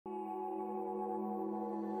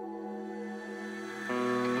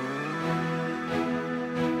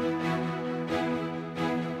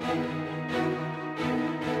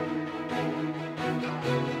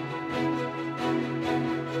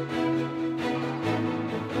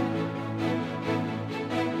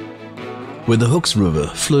where the Hooks River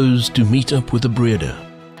flows to meet up with the Breda,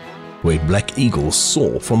 where black eagles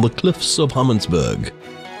soar from the cliffs of Hammansberg,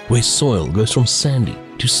 where soil goes from sandy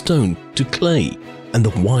to stone to clay, and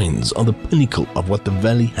the wines are the pinnacle of what the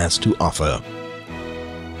valley has to offer.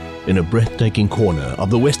 In a breathtaking corner of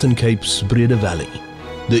the Western Cape's Breda Valley,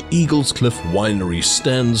 the Eagles Cliff Winery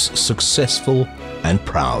stands successful and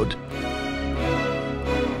proud.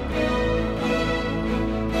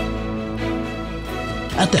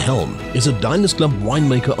 At the helm is a Diners Club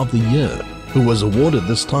Winemaker of the Year, who was awarded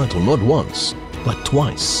this title not once, but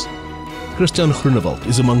twice. Christiaan Groenewald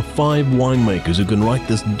is among 5 winemakers who can write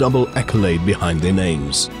this double accolade behind their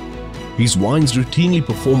names. His wines routinely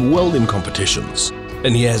perform well in competitions,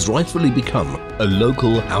 and he has rightfully become a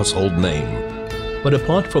local household name. But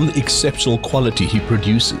apart from the exceptional quality he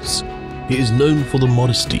produces, he is known for the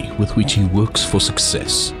modesty with which he works for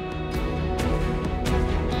success.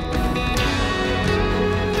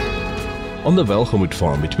 On the Welgemoot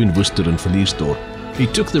farm between Worcester and Verliesdorp, he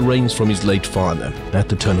took the reins from his late father at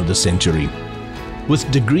the turn of the century. With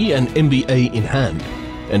degree and MBA in hand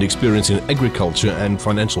and experience in agriculture and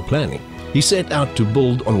financial planning, he set out to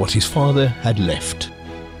build on what his father had left.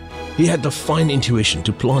 He had the fine intuition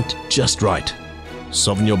to plant just right.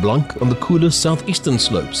 Sauvignon Blanc on the cooler southeastern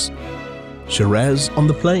slopes, Shiraz on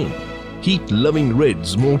the plain, heat-loving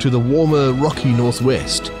reds more to the warmer rocky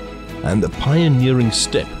northwest, and the pioneering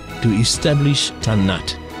step to establish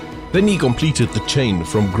Tannat. Then he completed the chain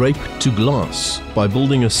from grape to glass by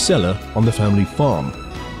building a cellar on the family farm,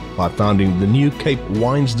 by founding the New Cape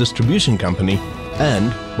Wines Distribution Company,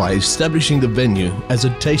 and by establishing the venue as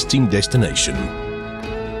a tasting destination.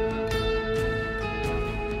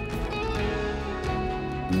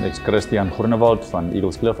 Ek is Christiaan Groenewald van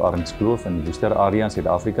Arendskloof, Arendskloof in Worcester area in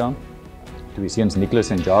Suid-Afrika. 2 seuns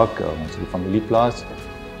Nicholas en Jacques, ons is die familieplaas.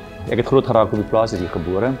 Ek het groot geraak op die plaas, is hier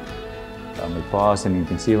gebore. My pa is in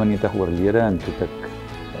 1997 oorlede en toe het ek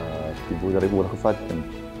die boerdery oorgevat en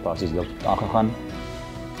basies heel aangegaan.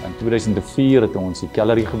 In 2004 het ons die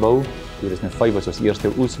Cellar gebou. 2005 was ons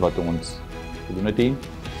eerste oes wat ons gedoen het hier.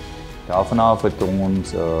 Daarvan af het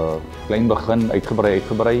ons klein begin,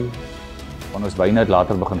 uitgebrei. Van ons wyne het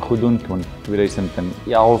later begin goed doen. In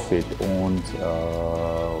 2011 het ons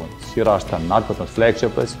Cellar wat ons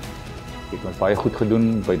flagship is. Het ons baie goed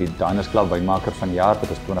gedoen by die Diners Club Wynmaker van die jaar, dit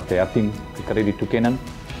was 2013 gekry die toekenning.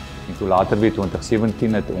 En toe later weer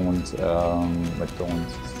 2017 het ons met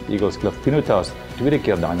ons Eagles Cliff Pinotage tweede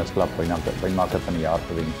keer Diners Club Wynmaker van die jaar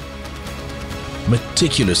gewen.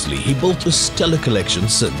 Meticulously, he built a stellar collection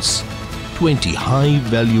since. 20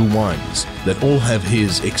 high-value wines that all have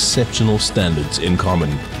his exceptional standards in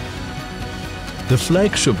common. The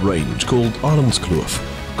flagship range called Arendskloof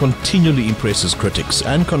continually impresses critics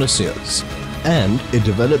and connoisseurs, and it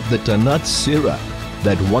developed the Tannat Syrah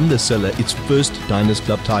that won the Cellar its first Diners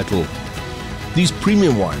Club title. These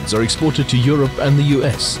premium wines are exported to Europe and the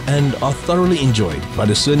US and are thoroughly enjoyed by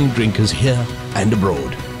discerning drinkers here and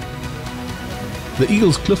abroad. The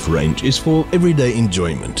Eagles Cliff range is for everyday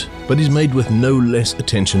enjoyment, but is made with no less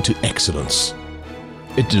attention to excellence.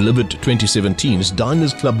 It delivered 2017's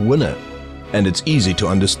Diners Club winner, and it's easy to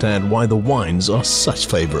understand why the wines are such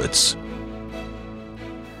favorites.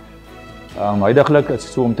 Huidiglik is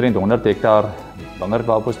so omtrent 100 hektaar wingerd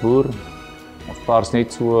waar ons boer. Ons paars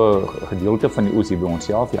net so 'n gedeelte van die oes hier by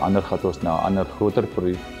onsself, die ander gaan ons na 'n ander groter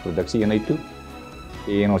produksie-eenheid toe.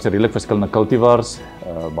 En ons het redelik verskillende cultivars,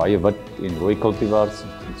 baie wit en rooi cultivars,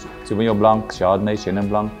 Sauvignon Blanc, Chardonnay, Chenin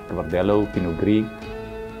Blanc, Verdelho, Pinot Gris.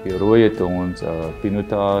 Die rooi het ons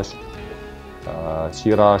Pinotage,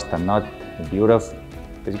 Shiraz, Tannat, Videography.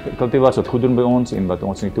 Die cultivars wat goed doen by ons en wat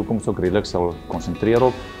ons in die toekoms ook redelik sal konsentreer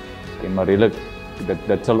op. En maar redelik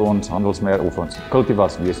dit sal ons handelsmerk of ons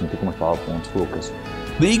cultivars wees in die toekoms waarop ons fokus.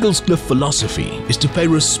 The Eagles Cliff philosophy is to pay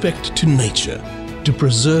respect to nature, to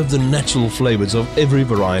preserve the natural flavors of every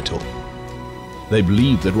varietal. They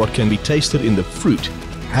believe that what can be tasted in the fruit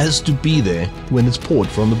has to be there when it's poured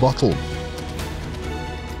from the bottle.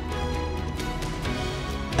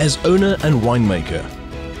 As owner and winemaker,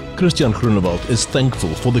 Christiaan Groenewald is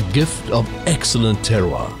thankful for the gift of excellent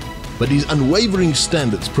terroir, but his unwavering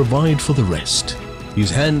standards provide for the rest.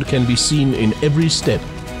 His hand can be seen in every step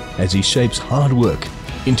as he shapes hard work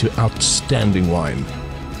into outstanding wine.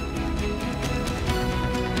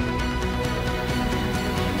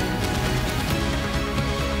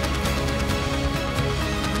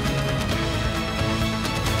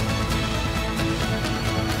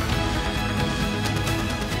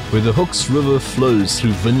 Where the Hooks River flows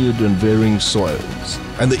through vineyard and varying soils,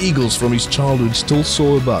 and the eagles from his childhood still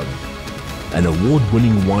soar above, an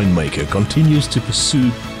award-winning winemaker continues to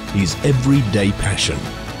pursue his everyday passion,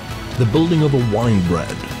 the building of a wine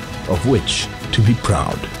brand, of which to be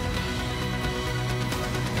proud.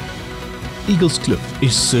 Arendskloof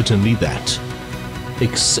is certainly that.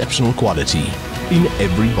 Exceptional quality in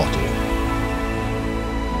every bottle.